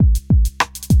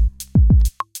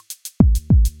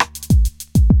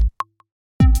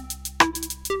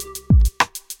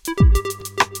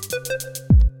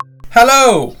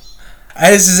Hello!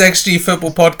 This is XG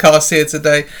Football Podcast here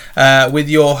today with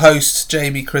your host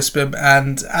Jamie Crispin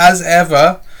and as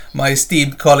ever my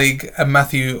esteemed colleague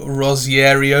Matthew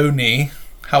Rosierioni.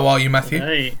 How are you, Matthew?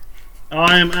 Hey,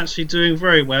 I am actually doing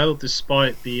very well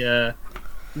despite the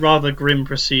rather grim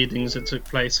proceedings that took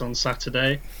place on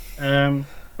Saturday. But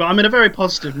I'm in a very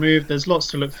positive mood. There's lots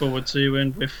to look forward to,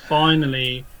 and we're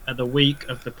finally at the week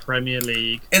of the Premier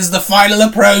League. It's the final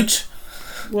approach.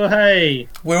 Well, hey,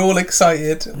 we're all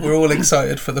excited. We're all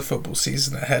excited for the football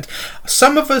season ahead.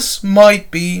 Some of us might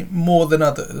be more than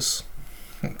others,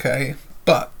 okay,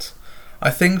 but I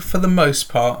think for the most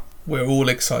part we're all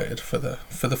excited for the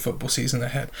football season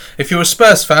ahead. If you're a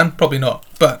Spurs fan, probably not,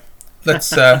 but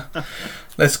let's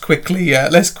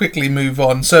quickly move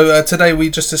on. So today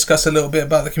we just discussed a little bit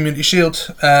about the Community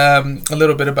Shield, a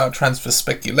little bit about transfer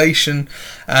speculation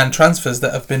and transfers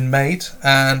that have been made,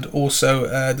 and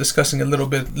also discussing a little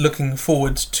bit looking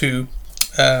forward to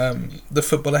the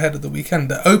football ahead of the weekend,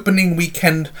 the opening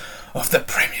weekend of the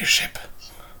Premiership.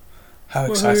 How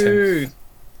exciting! Woohoo!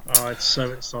 Oh, it's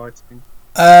so exciting.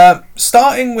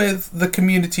 Starting with the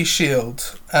Community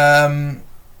Shield,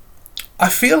 I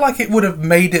feel like it would have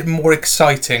made it more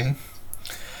exciting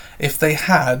if they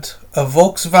had a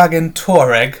Volkswagen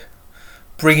Touareg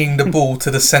bringing the ball to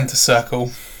the centre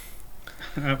circle.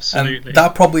 Absolutely. And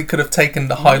that probably could have taken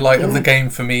the highlight of the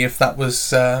game for me if that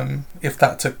was if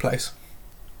that took place.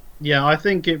 Yeah, I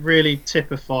think it really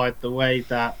typified the way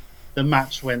that the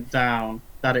match went down,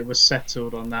 that it was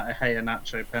settled on that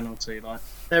Iheanacho penalty. Like,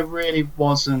 there really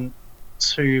wasn't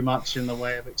too much in the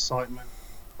way of excitement.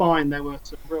 Fine, there were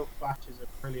some real flashes of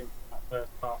brilliance in that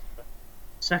first half, but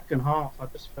second half I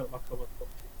just felt like I was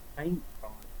watching paint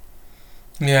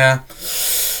dry.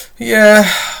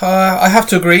 I have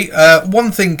to agree.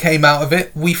 One thing came out of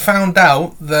it. We found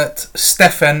out that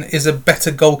Stefan is a better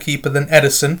goalkeeper than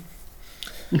Ederson.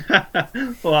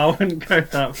 Well, I wouldn't go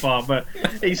that far, but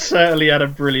he certainly had a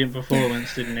brilliant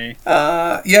performance, didn't he?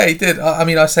 Yeah, he did. I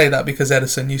mean, I say that because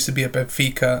Ederson used to be a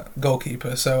Benfica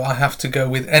goalkeeper, so I have to go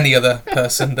with any other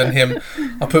person than him.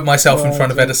 I'll put myself in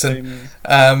front of Ederson.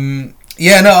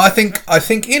 I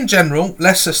think in general,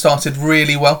 Leicester started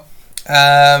really well.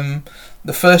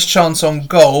 The first chance on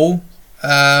goal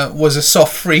was a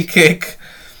soft free kick.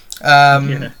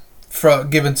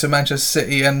 Given to Manchester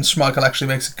City, and Schmeichel actually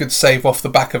makes a good save off the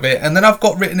back of it. And then I've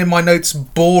got written in my notes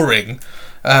boring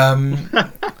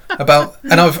about,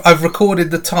 and I've recorded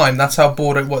the time. That's how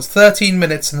bored it was. 13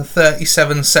 minutes and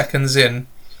 37 seconds in.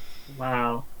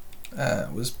 Wow,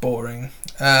 it was boring.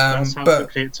 That's how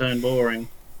quickly it turned boring.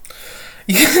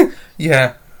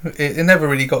 Yeah. It never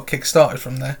really got kick-started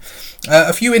from there.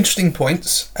 A few interesting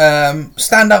points.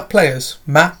 Standout players.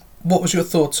 Matt, what was your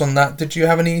thoughts on that? Did you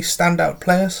have any standout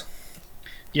players?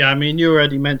 Yeah, I mean, you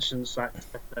already mentioned Zach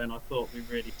and I thought we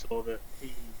really saw that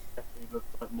he definitely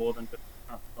looked like more than just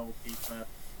a goalkeeper.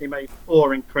 He made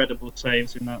 4 incredible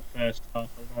saves in that first half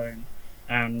alone,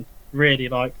 and really,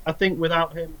 I think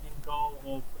without him in goal,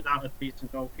 or without a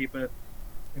decent goalkeeper,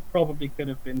 it probably could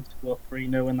have been 2 or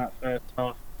 3-0 in that first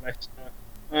half of Leicester.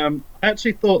 I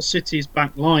actually thought City's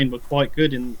back line were quite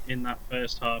good in that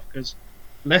first half, because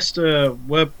Leicester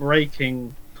were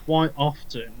breaking quite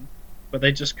often, but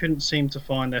they just couldn't seem to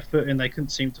find their footing. They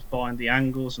couldn't seem to find the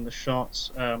angles and the shots.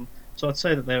 So I'd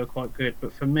say that they were quite good.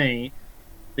 But for me,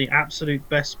 the absolute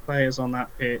best players on that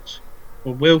pitch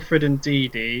were Wilfred and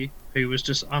Didi, who was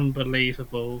just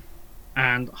unbelievable,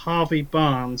 and Harvey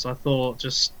Barnes. I thought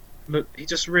he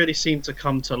just really seemed to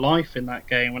come to life in that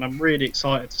game, and I'm really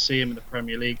excited to see him in the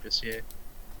Premier League this year.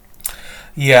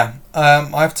 Yeah,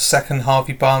 I have to second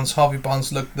Harvey Barnes. Harvey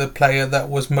Barnes looked the player that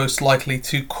was most likely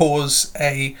to cause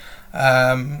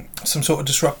some sort of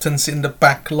disruptance in the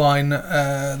back line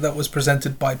that was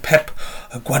presented by Pep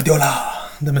Guardiola,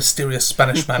 the mysterious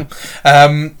Spanish man.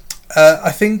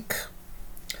 I think,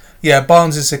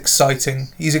 Barnes is exciting.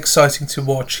 He's exciting to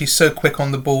watch. He's so quick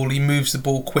on the ball. He moves the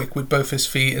ball quick with both his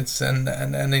feet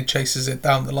and he chases it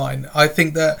down the line. I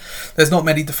think that there's not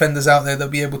many defenders out there that'll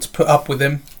be able to put up with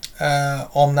him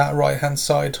on that right-hand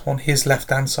side, on his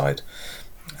left-hand side.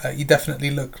 He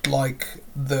definitely looked like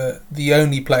the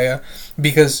only player,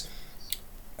 because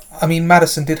I mean,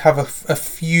 Maddison did have a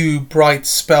few bright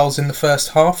spells in the first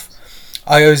half.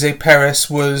 Jose Perez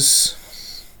was...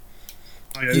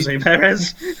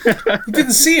 Perez? You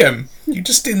didn't see him. You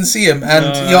just didn't see him. And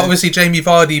obviously Jamie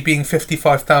Vardy being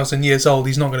 55,000 years old,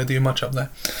 he's not going to do much up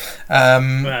there.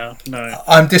 Well, no.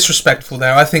 I'm disrespectful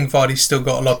there. I think Vardy's still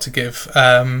got a lot to give.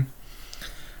 And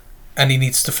he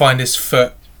needs to find his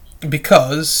foot,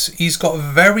 because he's got a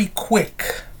very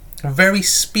quick, very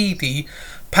speedy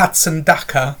Patson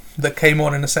Daka that came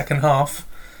on in the second half.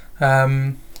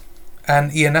 and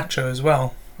Iheanacho as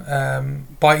well,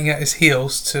 biting at his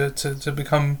heels to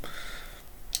become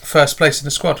first place in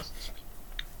the squad.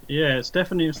 Yeah, it's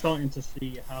definitely starting to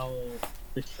see how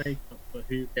the shake-up for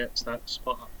who gets that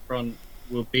spot up front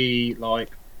will be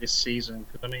like this season.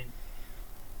 Because, I mean,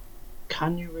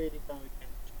 can you really go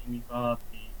against Jamie Vardy?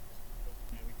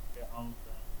 You know, we get older.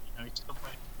 You know, he's still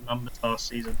playing numbers last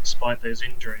season despite those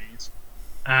injuries.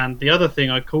 And the other thing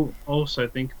I also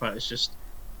think about is just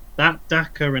that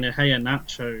Daka and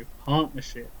Iheanacho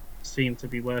partnership seem to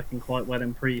be working quite well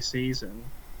in pre-season.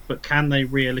 But can they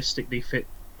realistically fit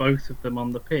both of them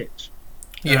on the pitch?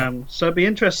 Yeah. So it'd be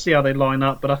interesting to see how they line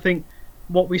up. But I think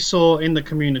what we saw in the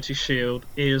Community Shield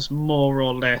is more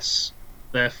or less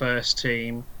their first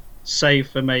team, save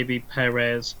for maybe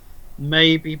Perez,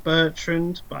 maybe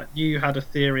Bertrand. But you had a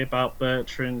theory about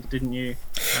Bertrand, didn't you?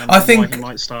 I think why he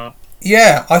might start.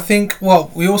 Yeah, I think.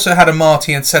 Well, we also had a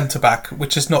Marty in centre back,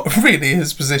 which is not really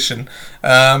his position.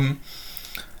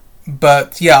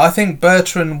 But yeah, I think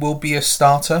Bertrand will be a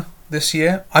starter this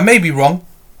year. I may be wrong.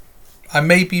 I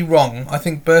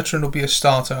think Bertrand will be a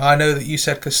starter. I know that you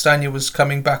said Castagna was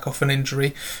coming back off an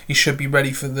injury. He should be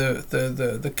ready for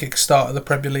the kick-start of the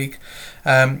Premier League.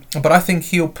 But I think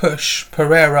he'll push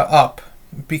Pereira up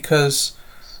because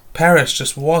Perez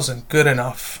just wasn't good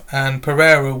enough. And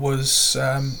Pereira was...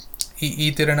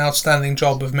 he did an outstanding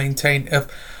job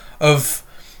of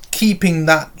keeping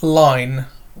that line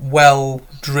well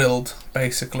drilled,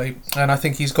 basically, and I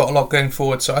think he's got a lot going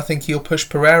forward. So I think he'll push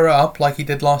Pereira up like he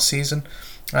did last season.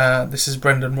 This is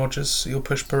Brendan Rodgers. He'll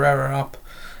push Pereira up,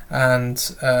 and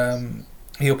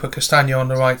he'll put Castagna on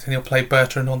the right, and he'll play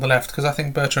Bertrand on the left, because I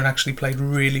think Bertrand actually played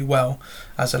really well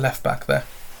as a left back there.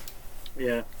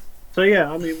 Yeah. So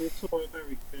yeah, I mean, we saw a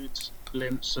very good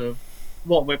glimpse of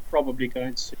what we're probably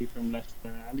going to see from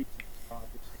Leicester, at least at the start of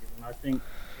the season. I think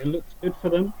it looks good for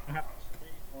them, I have to say.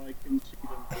 I can see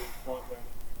them doing quite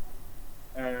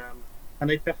well. And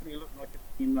they definitely look like a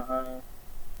team that are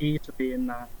easily in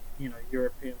that, you know,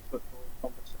 European football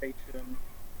conversation.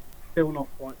 Still not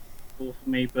quite for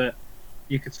me, but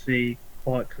you could see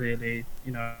quite clearly,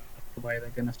 you know, the way they're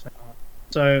going to set up.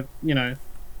 So, you know,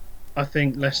 I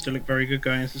think Leicester look very good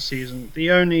going into the season.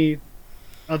 The only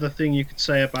other thing you could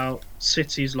say about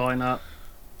City's lineup,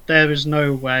 there is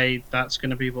no way that's going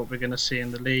to be what we're going to see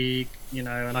in the league, you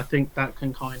know, and I think that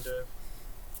can kind of,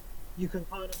 you can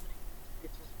kind of make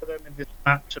excuses for them in this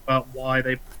match about why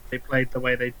they played the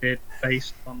way they did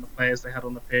based on the players they had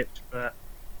on the pitch, but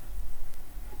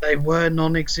they were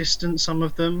non-existent, some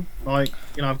of them. Like,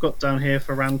 you know, I've got down here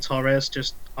Ferran Torres,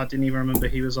 just, I didn't even remember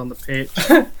he was on the pitch.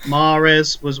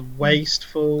 Mahrez was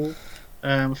wasteful.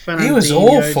 Fernandinho He was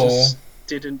awful. just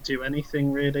didn't do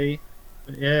anything really.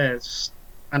 But yeah,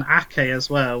 and Ake as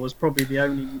well was probably the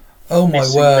only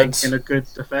missing link in a good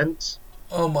defence.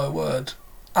 Oh my word.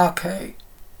 Ake.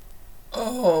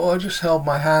 Oh, I just held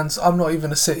my hands. I'm not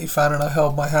even a City fan and I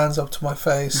held my hands up to my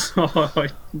face. Oh,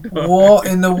 no. What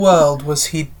in the world was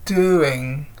he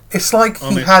doing? It's like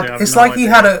Honestly, he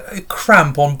had a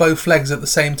cramp on both legs at the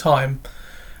same time,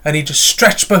 and he just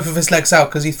stretched both of his legs out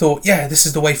because he thought, yeah, this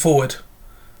is the way forward.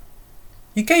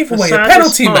 You gave away a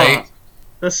penalty, mate.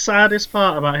 The saddest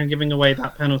part about him giving away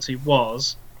that penalty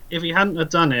was, if he hadn't have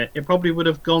done it, it probably would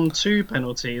have gone 2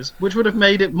 penalties, which would have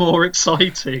made it more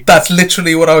exciting. That's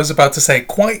literally what I was about to say.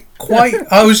 Quite.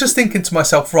 I was just thinking to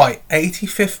myself, right,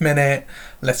 85th minute,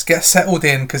 let's get settled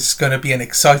in because it's going to be an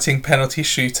exciting penalty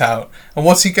shootout. And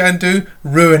what's he going to do?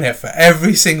 Ruin it for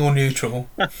every single neutral.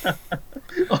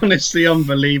 Honestly,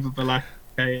 unbelievable.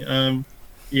 Okay.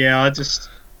 Yeah,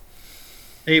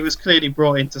 he was clearly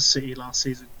brought into City last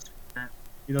season.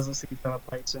 He doesn't seem to have a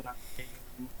place in that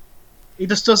team. He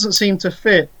just doesn't seem to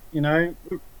fit, you know.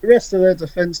 The rest of their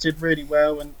defence did really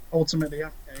well, and ultimately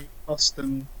Ake cost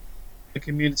them the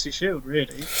Community Shield,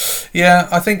 really. Yeah,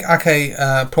 I think Ake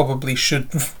probably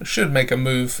should make a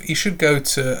move. He should go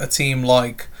to a team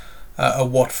like a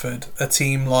Watford, a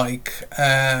team like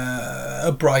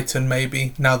a Brighton,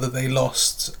 maybe, now that they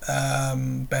lost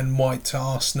Ben White to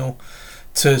Arsenal,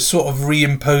 to sort of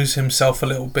reimpose himself a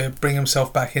little bit, bring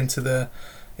himself back into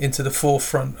the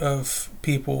forefront of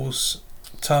people's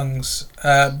tongues,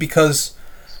 because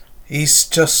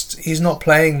he's not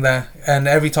playing there, and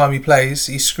every time he plays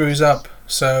he screws up.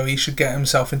 So he should get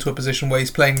himself into a position where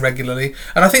he's playing regularly,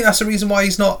 and I think that's the reason why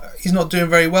he's not doing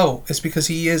very well. It's because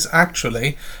he is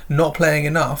actually not playing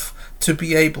enough to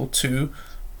be able to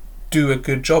do a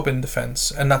good job in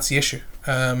defence, and that's the issue.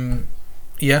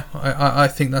 I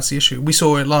think that's the issue. We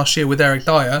saw it last year with Eric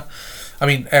Dyer. I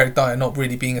mean, Eric Dyer not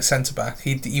really being a centre-back.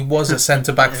 He was a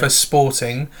centre-back for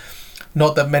Sporting,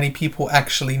 Not that many people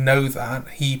actually know that.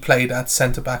 He played at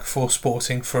centre-back for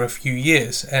Sporting for a few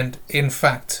years, and in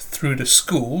fact, through the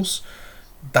schools,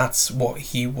 that's what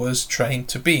he was trained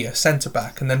to be, a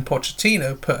centre-back, and then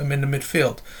Pochettino put him in the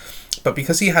midfield. But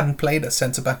because he hadn't played at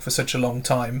centre-back for such a long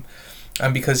time,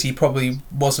 and because he probably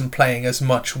wasn't playing as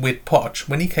much with Poch,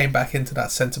 when he came back into that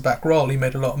centre-back role, he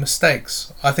made a lot of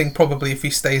mistakes. I think probably if he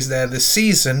stays there this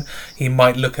season, he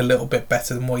might look a little bit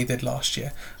better than what he did last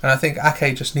year. And I think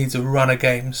Ake just needs a run of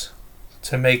games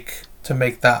to make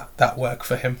that work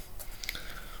for him.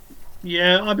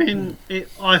 Yeah, I mean,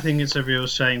 I think it's a real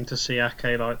shame to see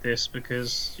Ake like this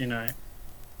because,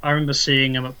 I remember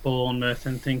seeing him at Bournemouth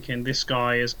and thinking this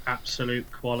guy is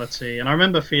absolute quality. And I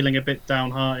remember feeling a bit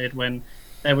downhearted when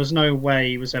there was no way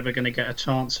he was ever going to get a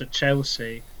chance at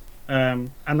Chelsea.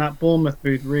 And that Bournemouth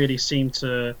move really seemed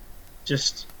to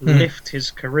just lift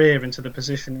his career into the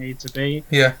position he needed to be.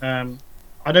 Yeah.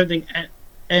 I don't think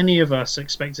any of us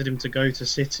expected him to go to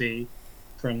City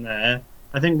from there.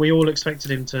 I think we all expected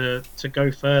him to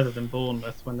go further than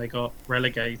Bournemouth when they got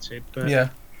relegated. But yeah.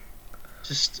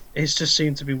 It's just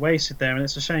seemed to be wasted there, and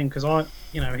it's a shame because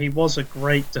he was a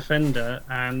great defender,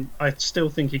 and I still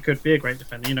think he could be a great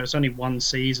defender. It's only one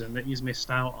season that he's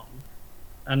missed out on,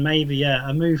 and maybe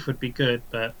a move would be good,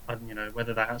 but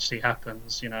whether that actually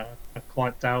happens, I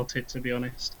quite doubt it, to be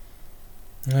honest.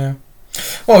 Yeah.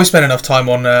 Well, we spent enough time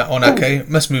on Ake.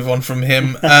 Let's move on from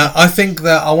him. I think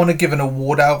that I want to give an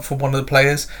award out for one of the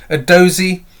players.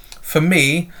 Dozy, for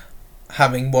me,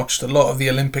 having watched a lot of the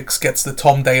Olympics, gets the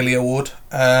Tom Daley Award.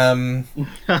 I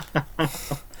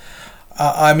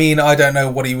mean, I don't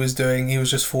know what he was doing. He was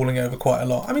just falling over quite a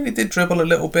lot. I mean, he did dribble a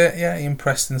little bit. Yeah, he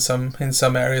impressed in some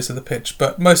areas of the pitch.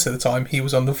 But most of the time, he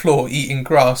was on the floor eating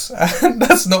grass. And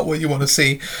that's not what you want to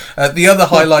see. The other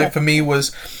highlight for me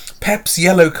was Pep's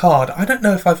yellow card. I don't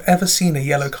know if I've ever seen a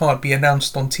yellow card be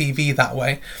announced on TV that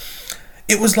way.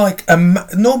 It was like,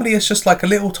 normally it's just like a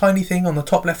little tiny thing on the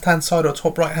top left-hand side or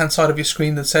top right-hand side of your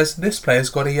screen that says, this player's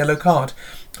got a yellow card.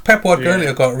 Pep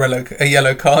Guardiola got a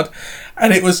yellow card,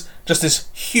 and it was just this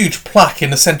huge plaque in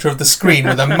the centre of the screen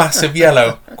with a massive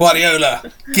yellow. Guardiola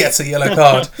gets a yellow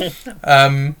card.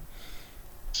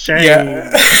 Shame.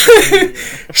 Yeah.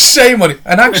 Shame on him.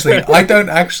 And actually, I don't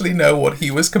actually know what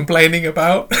he was complaining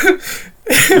about.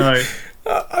 No.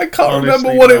 I can't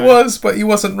remember what it was, but he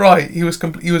wasn't right. He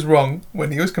was wrong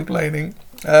when he was complaining.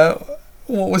 What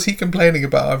was he complaining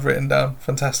about? I've written down.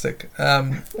 Fantastic.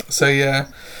 So yeah,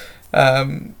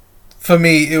 for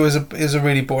me, it was a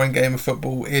really boring game of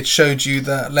football. It showed you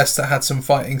that Leicester had some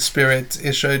fighting spirit.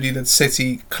 It showed you that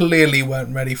City clearly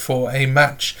weren't ready for a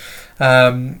match.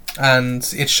 And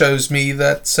it shows me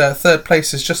that third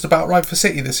place is just about right for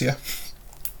City this year.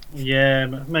 Yeah,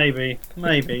 maybe.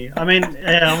 I mean,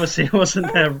 obviously it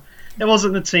wasn't there. It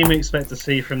wasn't the team we expect to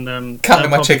see from them. Counting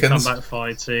my chickens. Comeback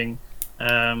fighting,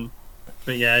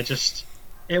 but yeah,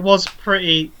 it was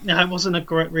pretty. It wasn't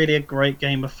really a great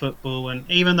game of football. And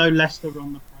even though Leicester were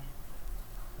on the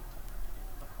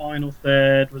final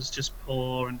third was just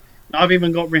poor, and I've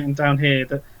even got written down here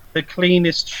that the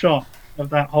cleanest shot of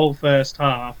that whole first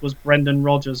half was Brendan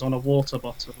Rodgers on a water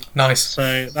bottle. Nice.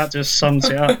 So that just sums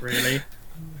it up, really.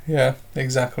 Yeah,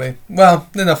 exactly. Well,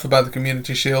 enough about the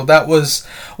Community Shield. That was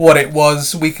what it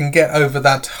was. We can get over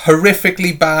that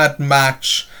horrifically bad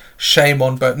match. Shame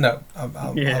on, but no, I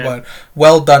won't.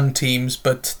 Well done, teams,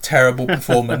 but terrible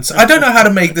performance. I don't know how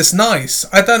to make this nice.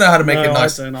 I don't know how to make it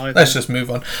nice. Let's just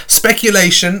move on.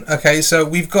 Speculation. Okay, so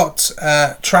we've got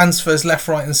transfers left,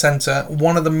 right, and centre.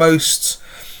 One of the most.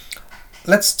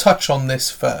 Let's touch on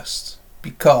this first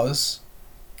because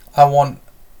I want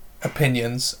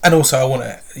opinions, and also I want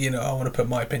to put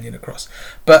my opinion across.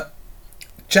 But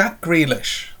Jack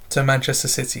Grealish to Manchester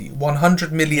City,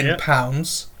 £100 million.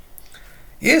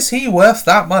 Is he worth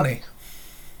that money?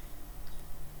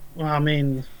 Well, I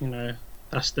mean,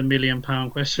 that's the £1 million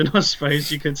question, I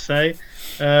suppose you could say.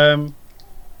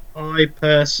 I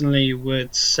personally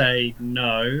would say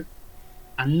no,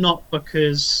 and not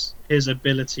because his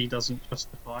ability doesn't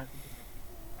justify it.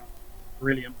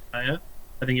 Brilliant player.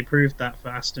 I think he proved that for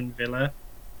Aston Villa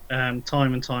time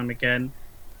and time again.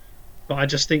 But I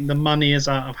just think the money is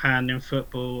out of hand in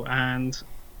football. And,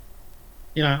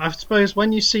 I suppose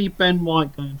when you see Ben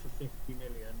White going for 50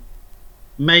 million,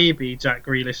 maybe Jack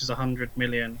Grealish is 100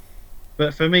 million.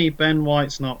 But for me, Ben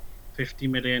White's not 50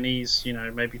 million. He's,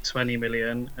 maybe 20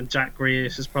 million. And Jack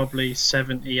Grealish is probably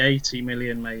 70, 80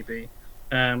 million maybe.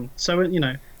 So,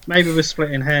 maybe we're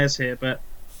splitting hairs here, but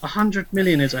 100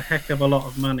 million is a heck of a lot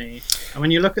of money. And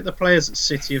when you look at the players that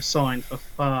City have signed for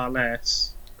far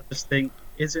less, I just think,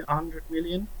 is it 100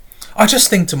 million? I just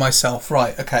think to myself,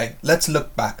 right, okay, let's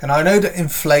look back. And I know that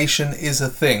inflation is a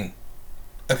thing.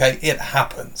 Okay, it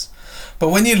happens. But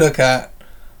when you look at,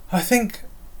 I think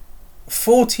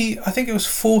it was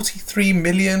 43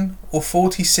 million or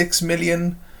 46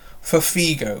 million for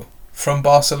Figo from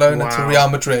Barcelona to Real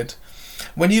Madrid.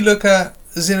 When you look at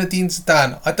Zinedine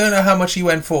Zidane, I don't know how much he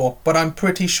went for, but I'm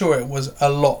pretty sure it was a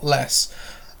lot less.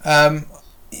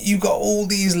 You got all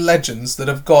these legends that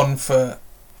have gone for...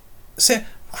 Say,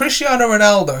 Cristiano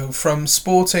Ronaldo from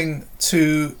Sporting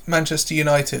to Manchester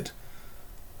United,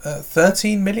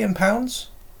 £13 million?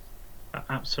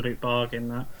 Absolute bargain,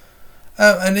 that.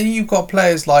 And then you've got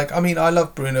players like, I mean, I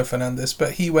love Bruno Fernandes,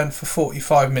 but he went for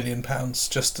 £45 million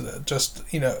just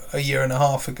a year and a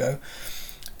half ago.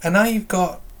 And now you've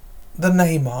got the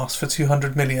Neymars for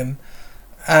 200 million,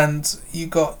 and you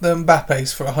got the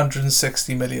Mbappes for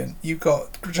 160 million. You've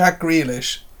got Jack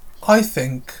Grealish. I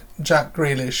think Jack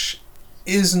Grealish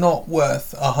is not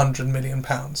worth £100 million.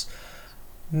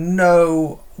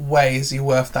 No way is he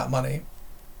worth that money.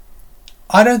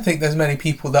 I don't think there's many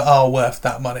people that are worth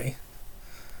that money.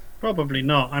 Probably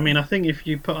not. I mean, I think if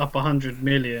you put up 100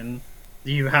 million,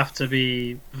 you have to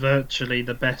be virtually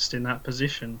the best in that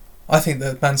position. I think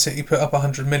that Man City put up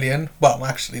 100 million. Well,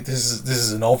 actually, this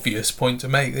is an obvious point to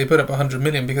make. They put up 100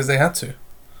 million because they had to.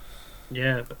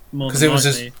 Yeah, but more than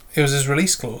likely. It was his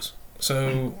release clause.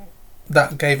 So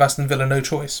that gave Aston Villa no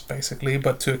choice, basically,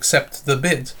 but to accept the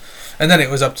bid. And then it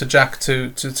was up to Jack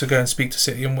to go and speak to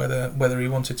City on whether he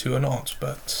wanted to or not.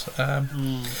 But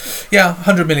yeah,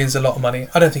 100 million is a lot of money.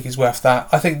 I don't think he's worth that.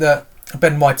 I think that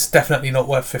Ben White's definitely not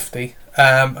worth 50.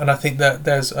 And I think that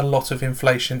there's a lot of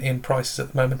inflation in prices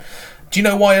at the moment. Do you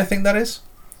know why I think that is?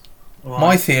 Why?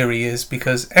 My theory is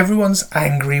because everyone's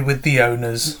angry with the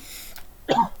owners.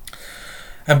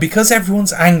 And because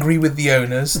everyone's angry with the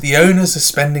owners are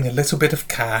spending a little bit of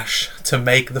cash to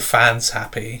make the fans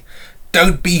happy.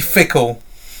 Don't be fickle.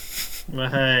 Well,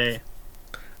 hey.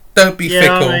 Don't be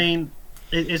fickle. I mean,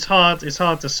 it's hard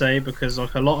to say because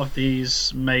like a lot of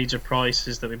these major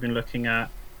prices that we've been looking at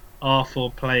are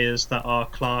for players that are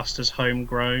classed as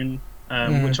homegrown,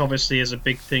 which obviously is a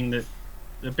big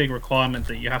requirement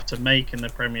that you have to make in the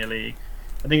Premier League.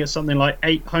 I think it's something like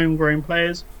 8 homegrown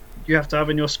players you have to have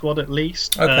in your squad at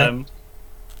least. Okay.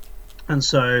 And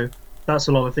so that's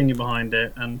a lot of thinking behind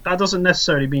it. And that doesn't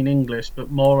necessarily mean English,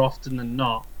 but more often than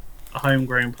not, a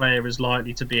homegrown player is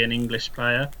likely to be an English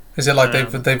player. Is it like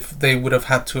they would have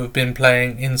had to have been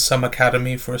playing in some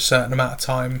academy for a certain amount of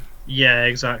time? Yeah,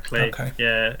 exactly. Okay.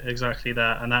 Yeah, exactly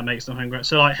that, and that makes them homegrown.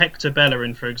 So, like Hector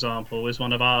Bellerin, for example, is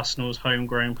one of Arsenal's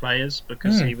homegrown players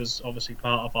because he was obviously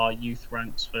part of our youth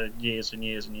ranks for years and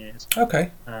years and years.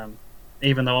 Okay.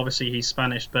 Even though obviously he's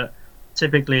Spanish, but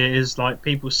typically it is like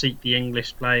people seek the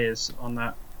English players on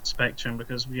that spectrum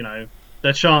because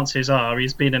the chances are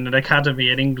he's been in an academy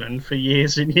in England for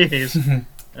years and years.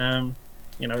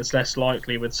 It's less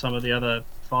likely with some of the other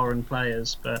foreign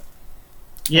players, but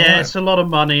yeah, It's a lot of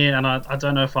money, and I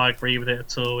don't know if I agree with it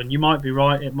at all. And you might be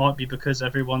right; it might be because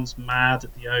everyone's mad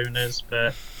at the owners,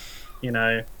 but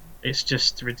it's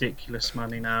just ridiculous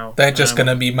money now. They're just going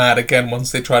to be mad again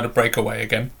once they try to break away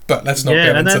again. But let's not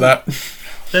get into that.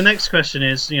 The next question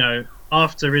is,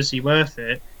 after is he worth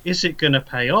it? Is it going to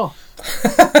pay off?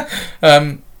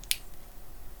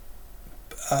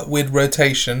 With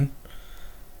rotation.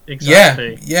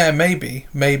 Exactly. Yeah, maybe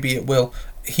it will.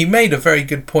 He made a very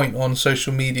good point on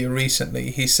social media recently.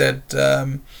 He said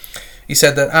that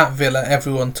at Villa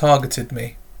everyone targeted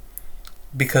me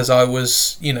because I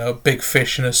was, a big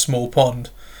fish in a small pond.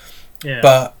 Yeah.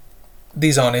 But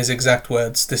these aren't his exact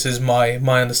words. This is my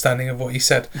understanding of what he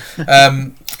said.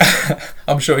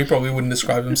 I'm sure he probably wouldn't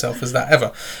describe himself as that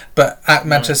ever. But at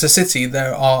Manchester City,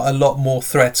 there are a lot more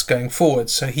threats going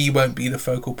forward, so he won't be the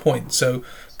focal point. So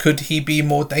could he be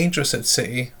more dangerous at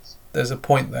City? There's a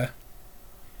point there.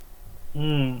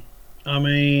 I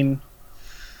mean,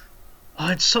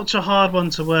 it's such a hard one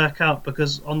to work out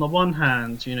because on the one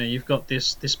hand, you've got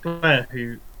this player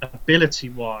who,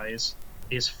 ability-wise,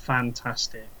 is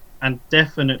fantastic and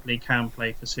definitely can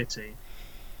play for City.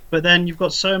 But then you've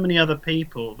got so many other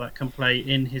people that can play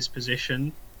in his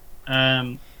position,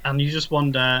 and you just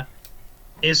wonder,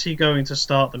 is he going to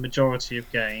start the majority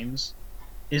of games?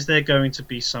 Is there going to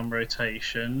be some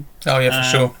rotation? Oh yeah,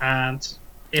 for sure. And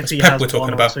if It's he Pep has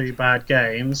one or two bad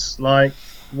games,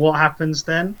 what happens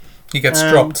then? He gets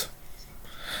dropped.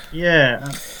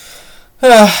 Yeah.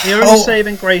 The only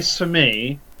saving grace for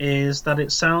me is that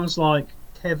it sounds like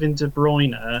Kevin De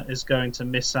Bruyne is going to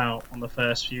miss out on the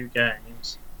first few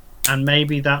games, and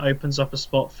maybe that opens up a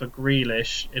spot for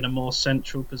Grealish in a more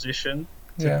central position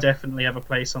to definitely have a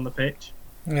place on the pitch.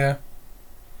 Yeah.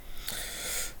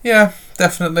 Yeah,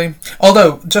 definitely.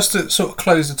 Although, just to sort of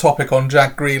close the topic on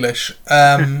Jack Grealish,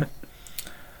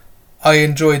 I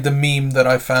enjoyed the meme that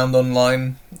I found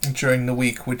online during the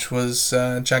week, which was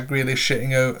Jack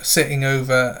Grealish sitting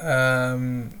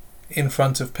over in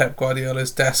front of Pep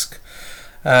Guardiola's desk,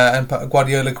 and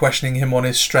Guardiola questioning him on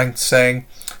his strengths, saying,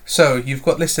 "So, you've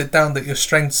got listed down that your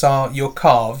strengths are your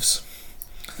calves."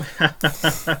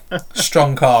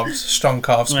 Strong calves,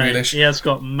 Mate, Grealish. he has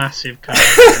got massive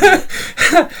calves.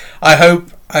 I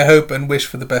hope and wish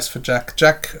for the best for Jack.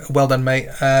 Jack, well done, mate.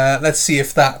 Let's see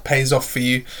if that pays off for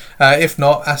you. If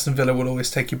not, Aston Villa will always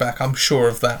take you back. I'm sure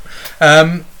of that.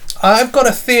 I've got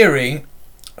a theory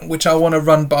which I want to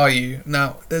run by you.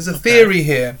 Now, there's a theory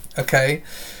here, okay?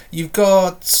 You've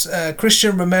got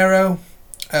Christian Romero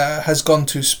has gone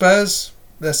to Spurs.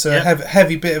 There's a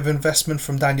heavy bit of investment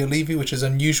from Daniel Levy, which is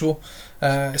unusual,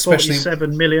 especially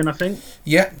 47 million, I think.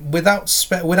 Yeah, without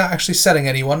actually selling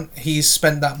anyone, he's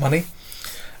spent that money.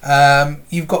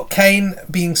 You've got Kane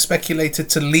being speculated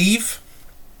to leave,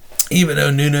 even though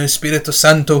Nuno Espirito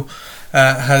Santo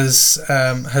has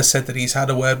said that he's had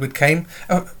a word with Kane.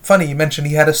 Funny you mentioned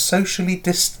he had a socially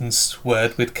distanced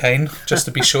word with Kane, just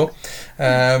to be sure.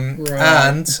 Right.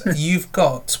 And you've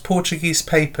got Portuguese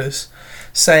papers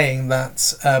saying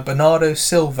that Bernardo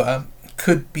Silva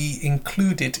could be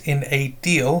included in a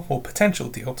deal or potential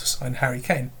deal to sign Harry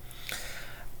Kane.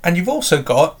 And you've also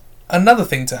got another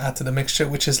thing to add to the mixture,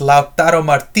 which is Lautaro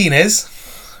Martinez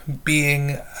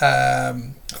being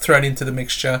thrown into the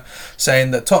mixture,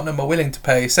 saying that Tottenham are willing to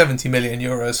pay 70 million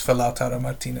euros for Lautaro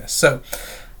Martinez. So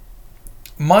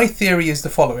my theory is the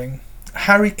following: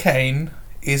 Harry Kane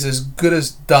is as good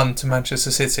as done to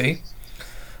Manchester City.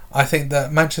 I think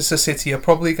that Manchester City are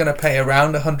probably going to pay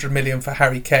around 100 million for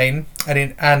Harry Kane,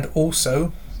 and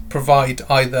also provide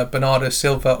either Bernardo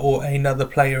Silva or another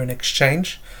player in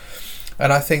exchange.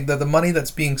 And I think that the money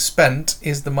that's being spent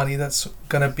is the money that's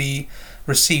going to be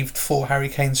received for Harry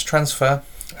Kane's transfer,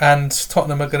 and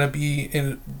Tottenham are going to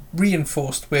be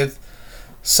reinforced with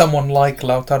someone like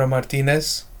Lautaro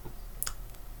Martinez,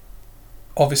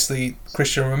 obviously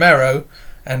Christian Romero,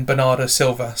 and Bernardo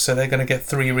Silva. So they're going to get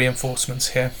 3 reinforcements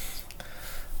here.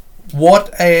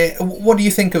 What do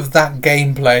you think of that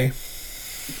gameplay?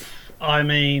 I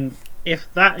mean, if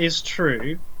that is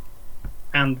true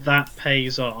and that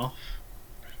pays off,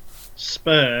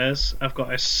 Spurs have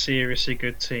got a seriously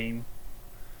good team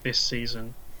this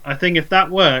season. I think if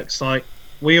that works, like,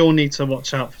 we all need to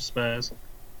watch out for Spurs.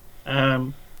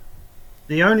 The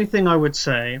only thing I would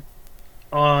say,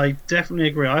 I definitely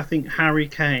agree. I think Harry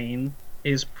Kane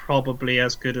is probably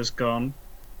as good as gone.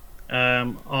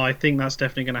 I think that's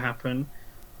definitely going to happen.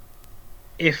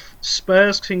 If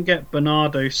Spurs can get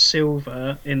Bernardo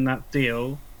Silva in that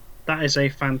deal, that is a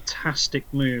fantastic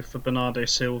move for Bernardo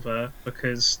Silva,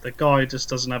 because the guy just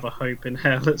doesn't have a hope in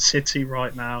hell at City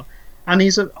right now. And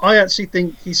I actually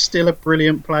think he's still a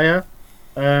brilliant player,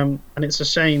 and it's a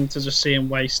shame to just see him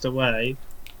waste away.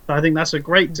 But I think that's a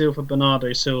great deal for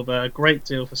Bernardo Silva, a great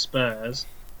deal for Spurs.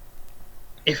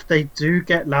 If they do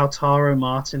get Lautaro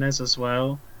Martinez as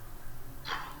well,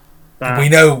 we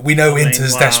know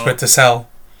Inter's desperate to sell.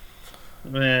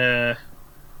 Yeah,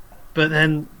 but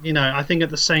then, I think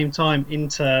at the same time,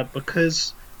 Inter,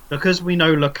 because we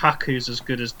know Lukaku's as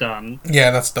good as done.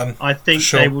 Yeah, that's done. I think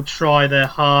they will try their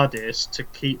hardest to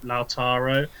keep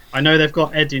Lautaro. I know they've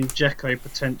got Edin Dzeko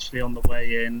potentially on the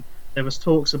way in. There was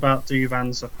talks about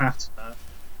Duvan Zapata,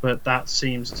 but that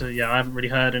seems to, I haven't really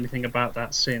heard anything about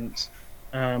that since.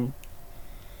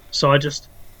 So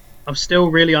I'm still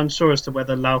really unsure as to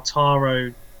whether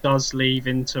Lautaro does leave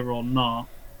Inter or not.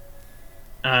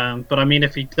 But I mean,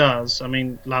 if he does,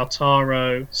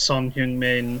 Lautaro, Son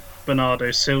Heung-min,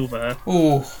 Bernardo Silva.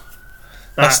 Ooh,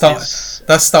 that's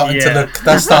starting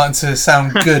to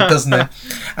sound good, doesn't it?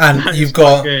 And you've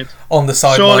got on the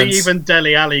sidelines. Surely even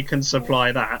Dele Alli can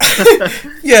supply that.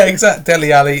 Yeah, exactly.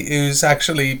 Dele Alli, who's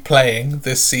actually playing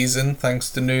this season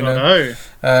thanks to Nuno.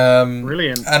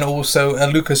 Brilliant. And also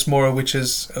Lucas Moura,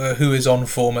 who is on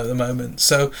form at the moment.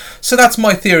 So that's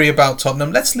my theory about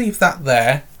Tottenham. Let's leave that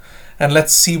there. And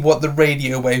let's see what the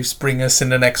radio waves bring us in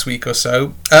the next week or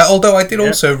so. Although I did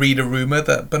also read a rumour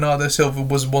that Bernardo Silva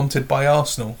was wanted by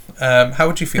Arsenal. How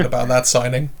would you feel about that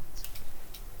signing?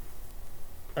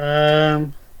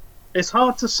 It's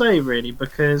hard to say, really,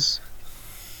 because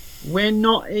we're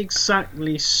not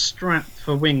exactly strapped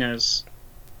for wingers.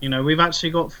 We've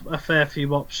actually got a fair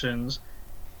few options.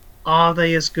 Are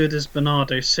they as good as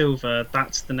Bernardo Silva?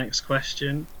 That's the next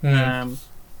question.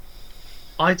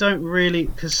 I don't really...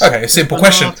 Okay, a simple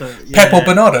question. Pep or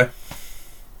Bernardo?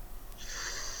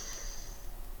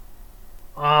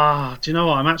 Do you know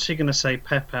what? I'm actually going to say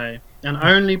Pepe, and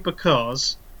only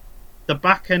because the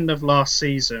back end of last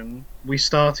season we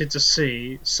started to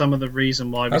see some of the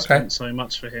reason why we Okay. spent so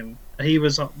much for him. He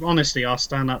was honestly our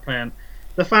standout player. And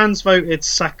the fans voted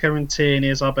Saka and Tierney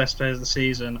as our best players of the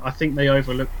season. I think they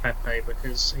overlooked Pepe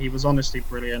because he was honestly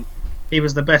brilliant. He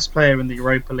was the best player in the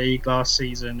Europa League last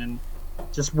season, and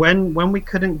just when we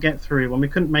couldn't get through, when we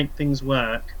couldn't make things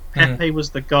work, Pepe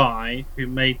was the guy who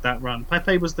made that run.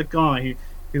 Pepe was the guy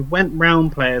who went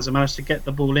round players and managed to get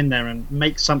the ball in there and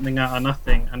make something out of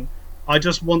nothing. And I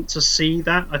just want to see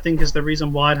that. I think is the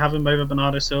reason why I'd have him over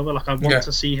Bernardo Silva. Like I want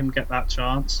to see him get that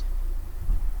chance.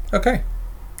 Okay.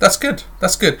 That's good.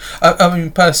 That's good. I mean,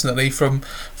 personally, from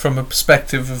a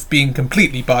perspective of being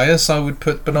completely biased, I would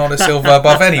put Bernardo Silva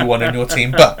above anyone in your team.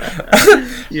 But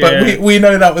but we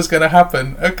know that was going to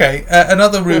happen. Okay.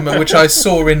 Another rumor which I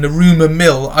saw in the rumor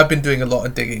mill. I've been doing a lot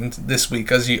of digging this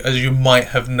week, as you might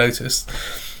have noticed.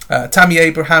 Tammy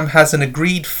Abraham has an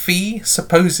agreed fee,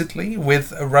 supposedly,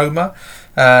 with Roma.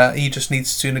 He just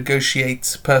needs to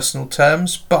negotiate personal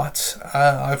terms. But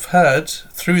I've heard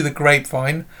through the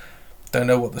grapevine, don't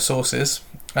know what the source is,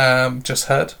 just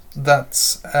heard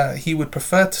that he would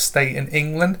prefer to stay in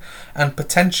England, and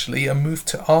potentially a move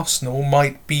to Arsenal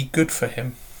might be good for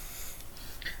him.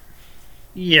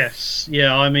 Yes,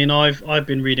 yeah. I mean, I've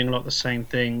been reading a lot the same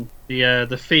thing.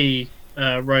 The fee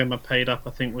Roma paid up, I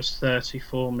think, was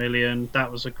 34 million.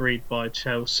 That was agreed by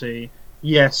Chelsea.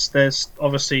 Yes, there's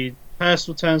obviously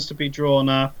personal terms to be drawn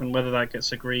up, and whether that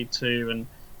gets agreed to, and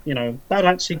that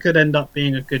actually could end up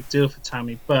being a good deal for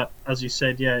Tammy. But as you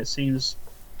said, yeah, it seems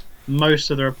most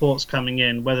of the reports coming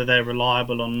in, whether they're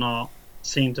reliable or not,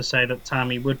 seem to say that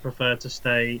Tammy would prefer to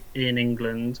stay in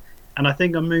England. And I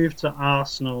think a move to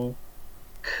Arsenal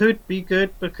could be good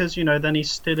because, then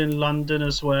he's still in London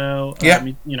as well. Yeah.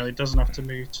 He doesn't have to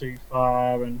move too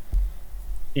far. And,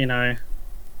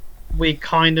 we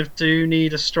kind of do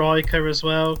need a striker as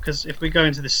well, because if we go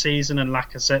into the season and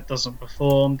Lacazette doesn't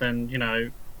perform, then,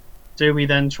 do we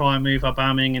then try and move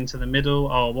Aubameyang into the middle?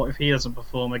 Or what if he doesn't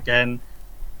perform again?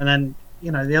 And then,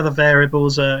 the other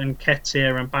variables are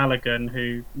Nketiah and Balogun,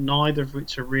 who neither of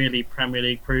which are really Premier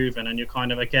League proven, and you're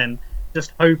kind of, again,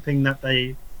 just hoping that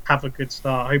they have a good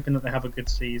start, hoping that they have a good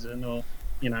season, or,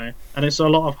 and it's a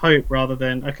lot of hope rather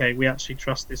than, okay, we actually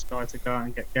trust this guy to go out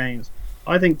and get games.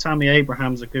 I think Tammy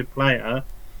Abraham's a good player.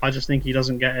 I just think he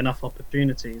doesn't get enough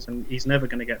opportunities, and he's never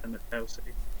going to get them at Chelsea.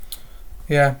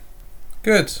 Yeah,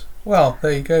 good. Well,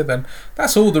 there you go then.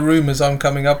 That's all the rumours I'm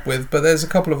coming up with, but there's a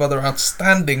couple of other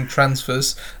outstanding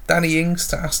transfers. Danny Ings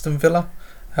to Aston Villa.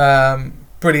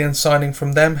 Brilliant signing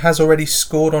from them. Has already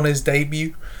scored on his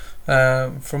debut.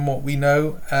 From what we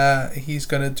know, he's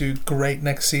going to do great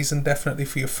next season, definitely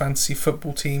for your fantasy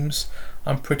football teams.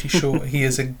 I'm pretty sure he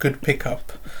is a good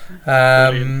pickup.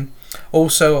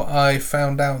 Also, I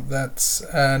found out that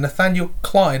Nathaniel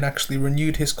Klein actually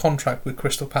renewed his contract with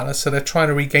Crystal Palace, so they're trying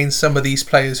to regain some of these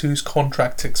players whose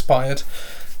contract expired.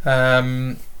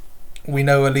 We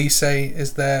know Elise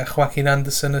is there, Joaquin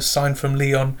Anderson has signed from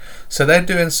Lyon, so they're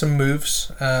doing some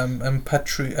moves, and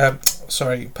Patrick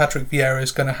Vieira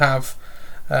is going to have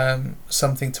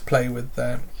something to play with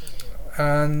there.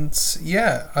 And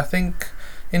yeah, I think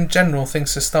in general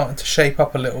things are starting to shape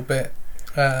up a little bit.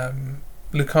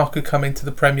 Lukaku coming to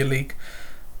the Premier League,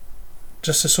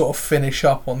 just to sort of finish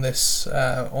up on this,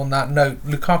 on that note,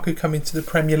 Lukaku coming to the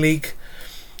Premier League,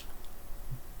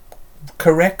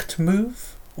 correct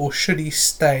move, or should he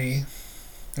stay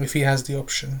if he has the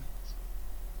option?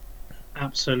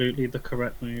 Absolutely the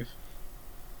correct move.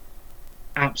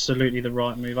 Absolutely the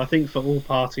right move. I think for all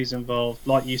parties involved,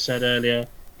 like you said earlier,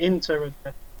 Inter are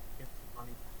definitely getting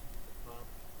money back to the club.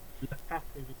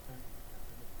 Lukaku returns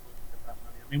that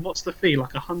money. I mean, what's the fee?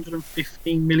 Like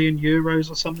 115 million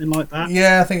euros or something like that?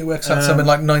 Yeah, I think it works out something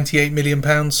like £98 million.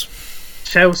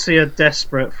 Chelsea are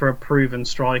desperate for a proven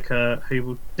striker who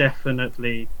will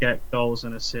definitely get goals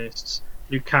and assists.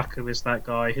 Lukaku is that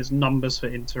guy. His numbers for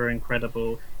Inter are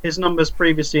incredible. His numbers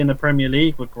previously in the Premier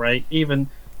League were great. Even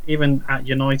at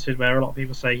United, where a lot of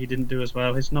people say he didn't do as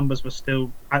well, his numbers were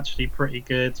still actually pretty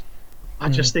good. I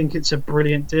just think it's a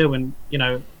brilliant deal. And,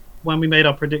 when we made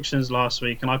our predictions last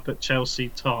week and I put Chelsea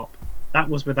top, that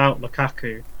was without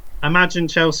Lukaku. Imagine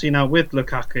Chelsea now with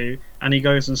Lukaku and he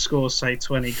goes and scores, say,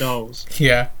 20 goals.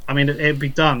 Yeah. I mean, it'd be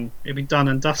done. It'd be done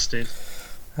and dusted.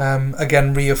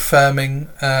 Again, reaffirming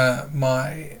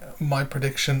my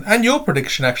prediction and your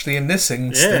prediction actually in this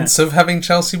instance of having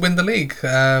Chelsea win the league.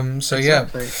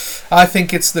 Exactly. Yeah, I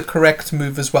think it's the correct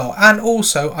move as well. And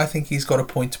also, I think he's got a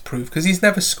point to prove because he's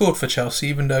never scored for Chelsea,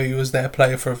 even though he was their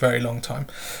player for a very long time.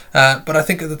 But I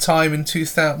think at the time in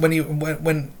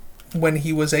 2000, when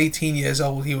he was 18 years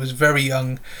old, he was very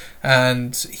young,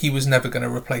 and he was never going to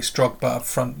replace Drogba up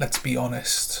front, let's be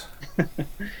honest.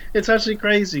 It's actually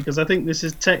crazy because I think this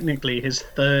is technically his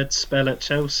third spell at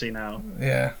Chelsea now.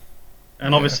 Yeah.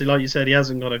 And obviously, like you said, he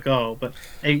hasn't got a goal. But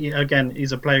again,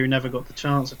 he's a player who never got the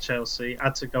chance at Chelsea.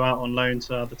 Had to go out on loan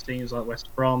to other teams like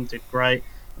West Brom, did great.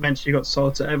 Eventually got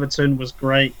sold to Everton, was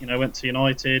great. Went to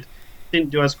United. Didn't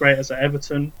do as great as at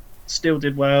Everton. Still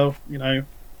did well.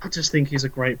 I just think he's a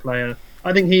great player.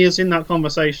 I think he is in that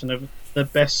conversation of the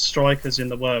best strikers in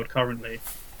the world currently.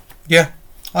 Yeah,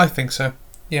 I think so.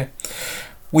 Yeah.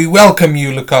 We welcome you,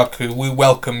 Lukaku. We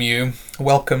welcome you.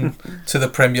 Welcome to the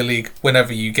Premier League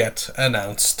whenever you get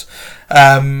announced.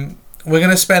 We're going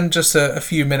to spend just a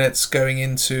few minutes going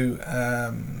into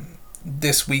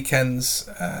this weekend's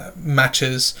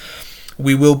matches.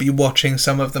 We will be watching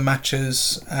some of the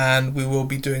matches, and we will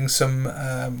be doing some...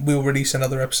 we'll release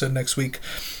another episode next week.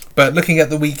 But looking at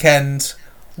the weekend,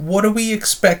 what do we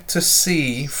expect to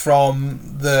see from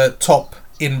the top,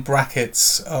 in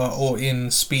brackets, or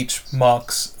in speech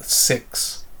marks,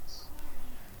 6?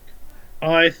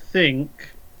 I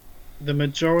think the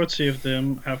majority of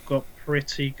them have got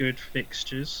pretty good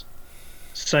fixtures.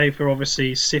 Save for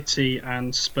obviously City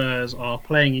and Spurs are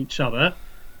playing each other.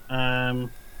 And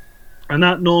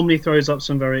that normally throws up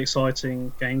some very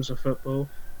exciting games of football.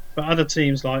 But other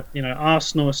teams like,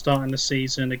 Arsenal are starting the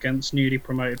season against newly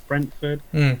promoted Brentford.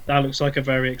 That looks like a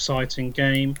very exciting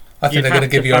game. I think they're going to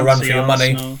give you a run for your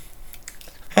money.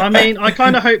 I mean, I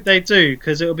kind of hope they do,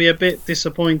 because it'll be a bit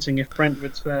disappointing if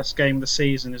Brentford's first game of the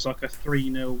season is like a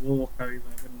 3-0 walkover,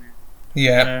 wouldn't it?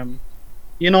 Yeah.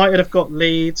 United have got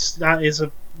Leeds. That is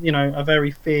a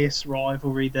very fierce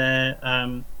rivalry there.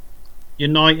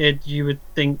 United, you would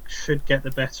think, should get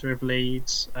the better of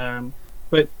Leeds.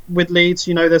 But with Leeds,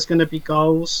 there's going to be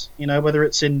goals. Whether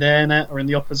it's in their net or in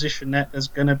the opposition net, there's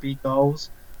going to be goals.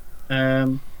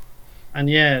 And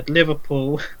yeah,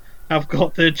 Liverpool have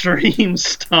got the dream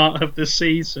start of the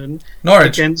season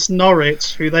against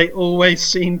Norwich, who they always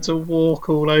seem to walk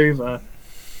all over.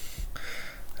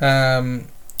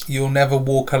 You'll never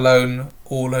walk alone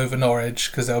all over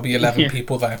Norwich, because there'll be 11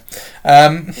 people there.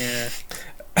 Yeah.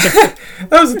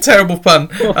 That was a terrible pun.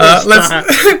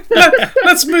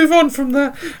 Let's move on from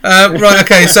there. Right,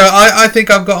 okay, so I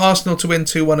think I've got Arsenal to win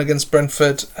 2-1 against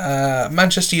Brentford.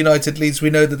 Manchester United Leeds, we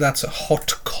know that's a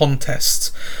hot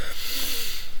contest.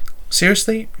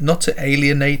 Seriously, not to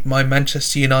alienate my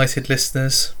Manchester United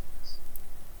listeners,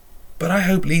 but I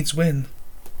hope Leeds win.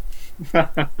 I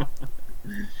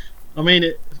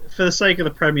mean, for the sake of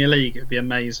the Premier League, it'd be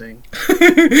amazing.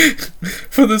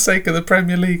 For the sake of the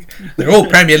Premier League. They're all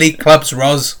Premier League clubs,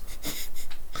 Roz.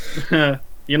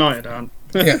 United aren't.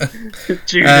 Yeah.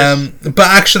 But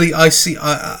actually, I see...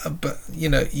 but,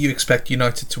 you expect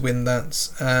United to win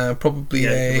that. Probably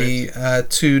a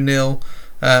 2-0,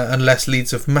 unless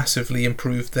Leeds have massively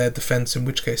improved their defence, in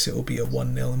which case it will be a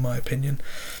 1-0 in my opinion.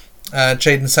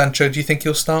 Jadon Sancho, do you think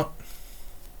he'll start?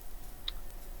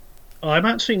 I'm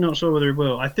actually not sure whether he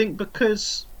will. I think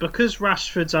because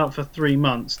Rashford's out for 3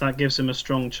 months, that gives him a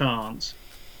strong chance.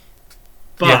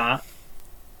 But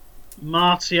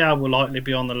Martial will likely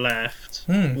be on the left,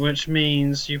 which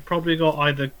means you've probably got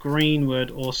either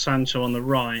Greenwood or Sancho on the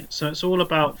right. So it's all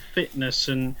about fitness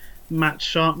and match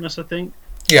sharpness, I think.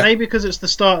 Yeah. Maybe because it's the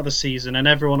start of the season and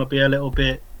everyone will be a little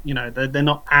bit, they're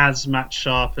not as match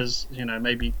sharp as,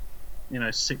 maybe,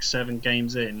 6-7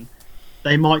 games in.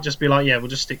 They might just be like, we'll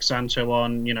just stick Sancho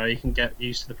on, he can get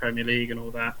used to the Premier League and all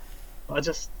that. But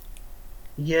it's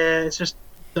just,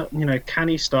 can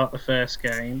he start the first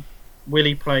game? Will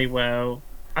he play well?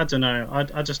 I don't know.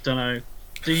 I just don't know.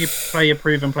 Do you play your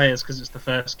proven players because it's the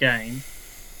first game?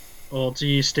 Or do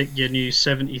you stick your new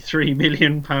 £73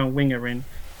 million winger in?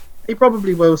 He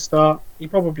probably will start. He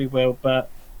probably will,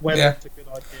 but whether it's a good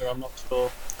idea, I'm not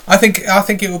sure. I think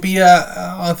it will be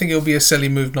a silly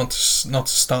move not to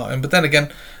start him. But then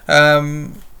again,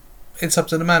 it's up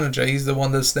to the manager. He's the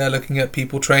one that's there looking at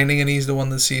people training, and he's the one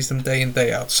that sees them day in,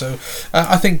 day out. So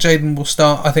I think Jadon will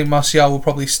start. I think Martial will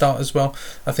probably start as well.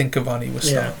 I think Cavani will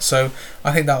start. Yeah. So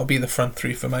I think that will be the front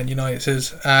three for Man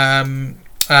United. And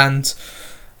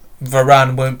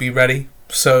Varane won't be ready.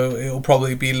 So it'll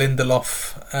probably be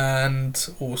Lindelof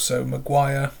and also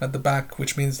Maguire at the back,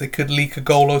 which means they could leak a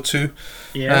goal or two.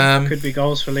 Yeah, could be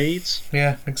goals for Leeds.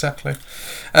 Yeah, exactly.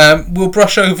 We'll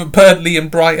brush over Burnley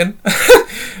and Brighton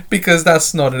because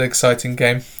that's not an exciting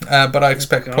game. But I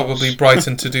expect probably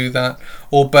Brighton to do that,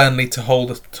 or Burnley to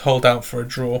hold out for a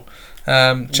draw.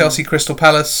 Chelsea Crystal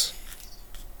Palace.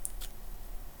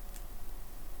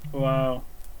 Wow.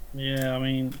 Yeah, I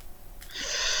mean,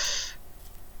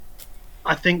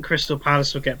 I think Crystal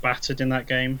Palace will get battered in that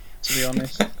game, to be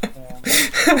honest. I could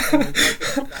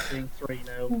see that being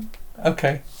 3-0.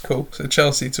 Okay, cool. So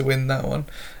Chelsea to win that one.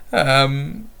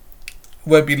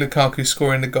 Won't be Lukaku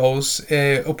scoring the goals.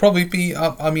 It'll probably be.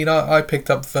 I picked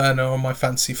up Werner on my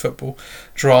fantasy football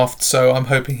draft, so I'm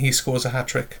hoping he scores a hat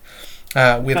trick.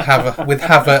 With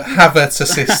Havertz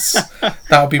assists.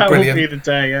 That'll be brilliant. That will be the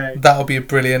day, eh? That'll be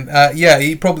brilliant.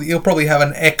 He'll probably have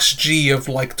an XG of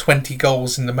like 20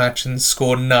 goals in the match and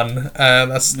score none.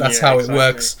 That's how it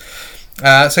works.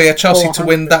 Chelsea to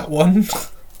win that one.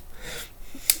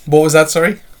 What was that?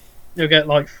 Sorry. You'll get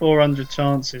like 400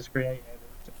 chances created.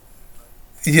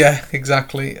 Yeah,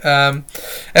 exactly.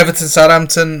 Everton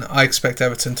Southampton, I expect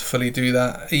Everton to fully do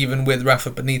that, even with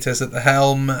Rafa Benitez at the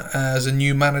helm as a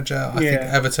new manager. I think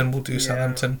Everton will do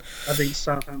Southampton. I think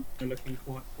Southampton are looking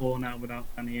quite poor now without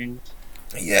Danny Ings.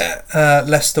 Yeah,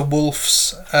 Leicester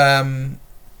Wolves.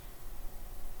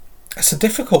 It's a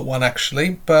difficult one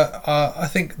actually, but I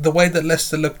think the way that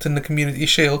Leicester looked in the Community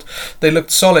Shield, they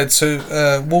looked solid.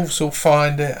 So Wolves will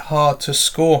find it hard to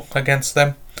score against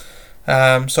them.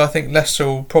 So I think Leicester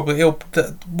will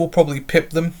probably pip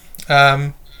them.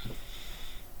 I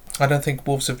don't think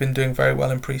Wolves have been doing very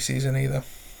well in pre-season either.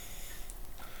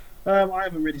 I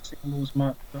haven't really seen Wolves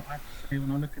much, but I have to say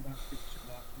when I look at that picture,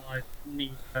 my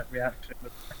knee-jerk reaction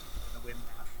was Leicester going to win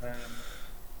that.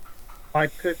 I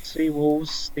could see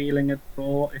Wolves stealing a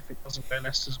draw if it doesn't go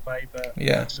Leicester's way, but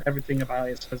everything about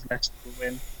it says Leicester will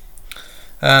win.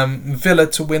 Villa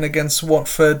to win against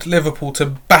Watford, Liverpool to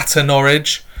batter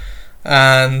Norwich.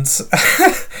 And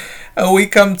we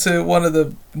come to one of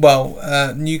the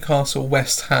Newcastle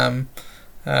West Ham.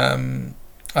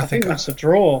 I think that's a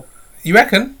draw. You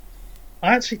reckon?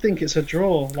 I actually think it's a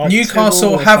draw. Like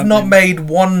Newcastle have not made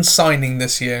one signing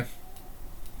this year.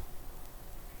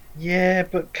 Yeah,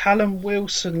 but Callum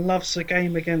Wilson loves a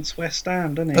game against West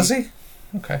Ham, doesn't he? Does he?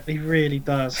 Okay. He really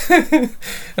does.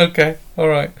 Okay, all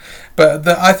right. But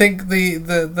I think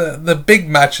the big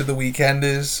match of the weekend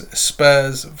is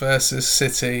Spurs versus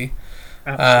City.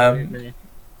 Absolutely.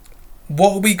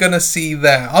 What are we going to see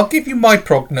there? I'll give you my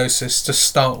prognosis to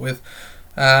start with.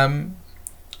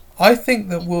 I think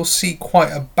that we'll see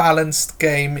quite a balanced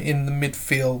game in the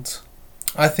midfield.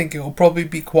 I think it will probably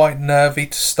be quite nervy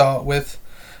to start with.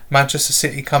 Manchester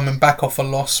City coming back off a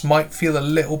loss might feel a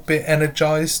little bit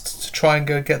energised to try and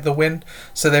go get the win.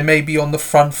 So they may be on the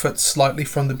front foot slightly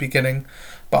from the beginning.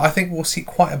 But I think we'll see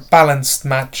quite a balanced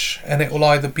match, and it will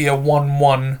either be a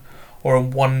 1-1 or a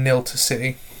 1-0 to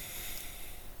City.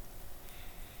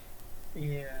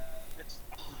 Yeah,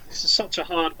 this is such a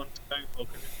hard one to go for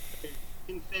because it's,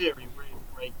 in theory, really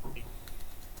great team.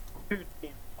 Two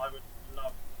teams I would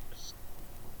love to just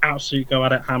absolutely go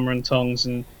at it hammer and tongs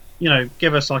and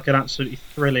give us like an absolutely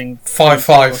thrilling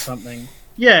 5-5 or something.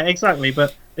 Yeah, exactly.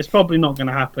 But it's probably not going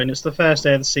to happen. It's the first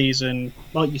day of the season.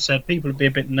 Like you said, people will be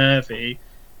a bit nervy.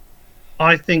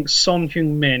 I think Son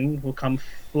Heung-min will come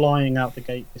flying out the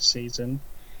gate this season.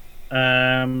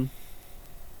 But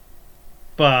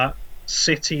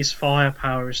City's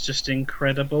firepower is just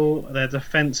incredible. Their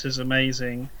defence is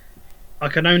amazing. I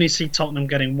can only see Tottenham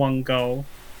getting one goal.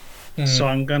 So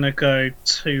I'm going to go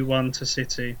 2-1 to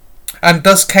City. And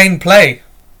does Kane play?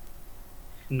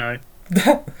 No.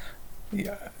 I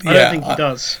don't think he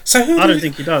does. So I don't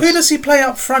think he does. Who does he play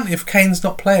up front if Kane's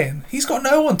not playing? He's got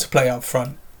no one to play up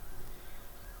front.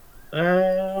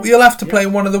 We'll have to play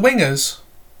one of the wingers.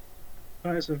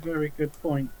 That is a very good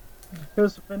point.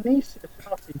 Because Vinicius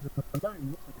last season was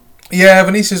alone, wasn't he? Yeah,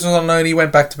 Vinicius was on loan. He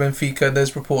went back to Benfica.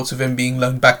 There's reports of him being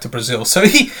loaned back to Brazil. So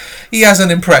he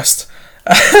hasn't impressed.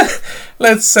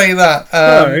 Let's say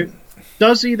that.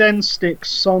 Does he then stick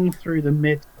Son through the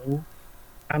middle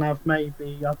and have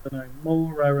maybe, I don't know,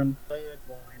 Mora and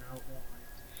Bergwijn out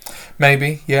wide?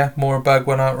 Maybe, yeah, Mora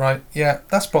Bergwijn outright. Yeah,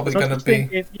 that's probably going to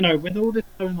be... with all this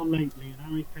going on lately, and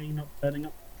Harry Kane not turning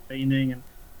up training, and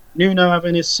Nuno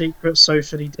having his secret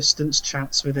socially distanced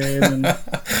chats with him, and,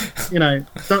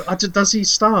 does he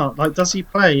start? Like, does he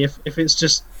play if it's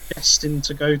just destined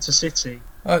to go to City?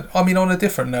 On a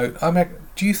different note,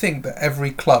 do you think that every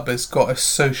club has got a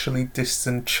socially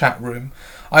distant chat room?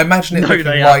 I imagine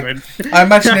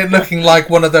it looking like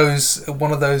one of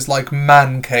those like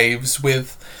man caves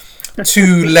with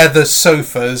two leather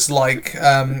sofas, like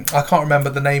I can't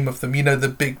remember the name of them.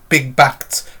 The big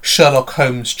backed Sherlock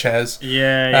Holmes chairs.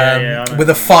 With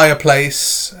a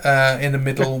fireplace in the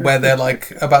middle where they're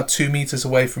like about 2 meters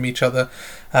away from each other,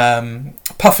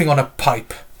 puffing on a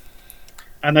pipe.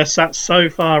 And they're sat so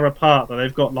far apart that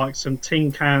they've got like some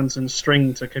tin cans and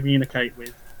string to communicate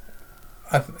with.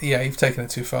 You've taken it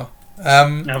too far.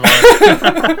 Have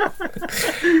I?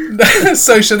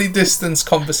 Socially distanced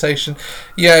conversation.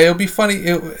 Yeah, it'll be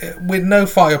funny with no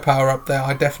firepower up there.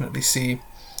 I definitely see.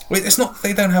 It's not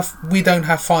we don't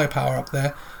have firepower up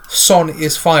there. Son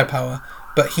is firepower,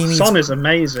 but Son is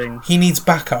amazing. He needs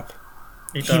backup.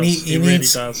 He does. He really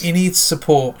does. He needs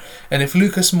support, and if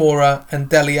Lucas Moura and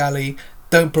Dele Alli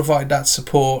don't provide that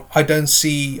support, I don't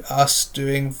see us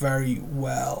doing very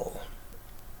well.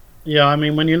 Yeah, I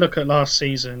mean, when you look at last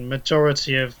season,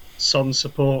 majority of Son's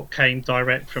support came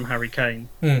direct from Harry Kane.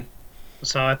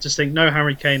 So I just think no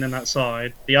Harry Kane on that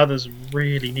side. The others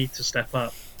really need to step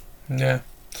up. Yeah.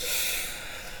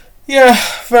 Yeah,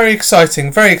 very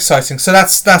exciting, very exciting. So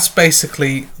that's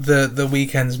basically the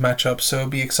weekend's matchup. So it'll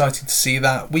be exciting to see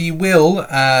that. We will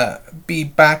be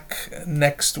back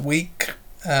next week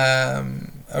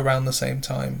around the same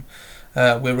time.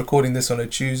 We're recording this on a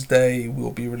Tuesday.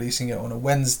 We'll be releasing it on a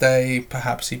Wednesday,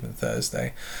 perhaps even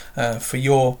Thursday, for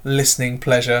your listening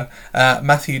pleasure.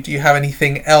 Matthew, do you have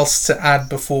anything else to add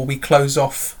before we close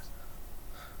off?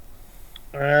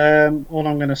 All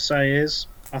I'm going to say is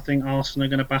I think Arsenal are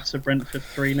going to batter Brentford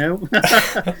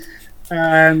 3-0.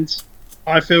 And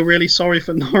I feel really sorry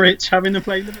for Norwich having to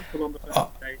play Liverpool on the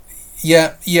first day.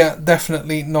 Yeah,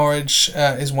 definitely. Norwich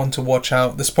is one to watch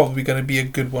out. There's probably going to be a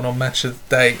good one on Match of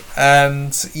the Day.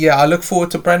 And yeah, I look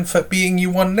forward to Brentford beating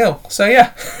you 1-0. So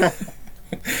yeah,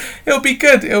 it'll be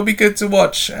good. It'll be good to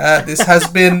watch. This has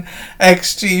been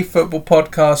XG Football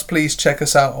Podcast. Please check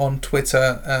us out on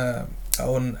Twitter,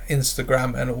 on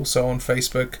Instagram, and also on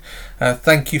Facebook.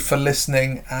 Thank you for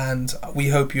listening, and we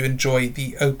hope you enjoy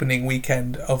the opening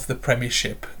weekend of the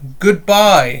Premiership.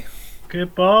 Goodbye.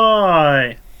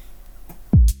 Goodbye.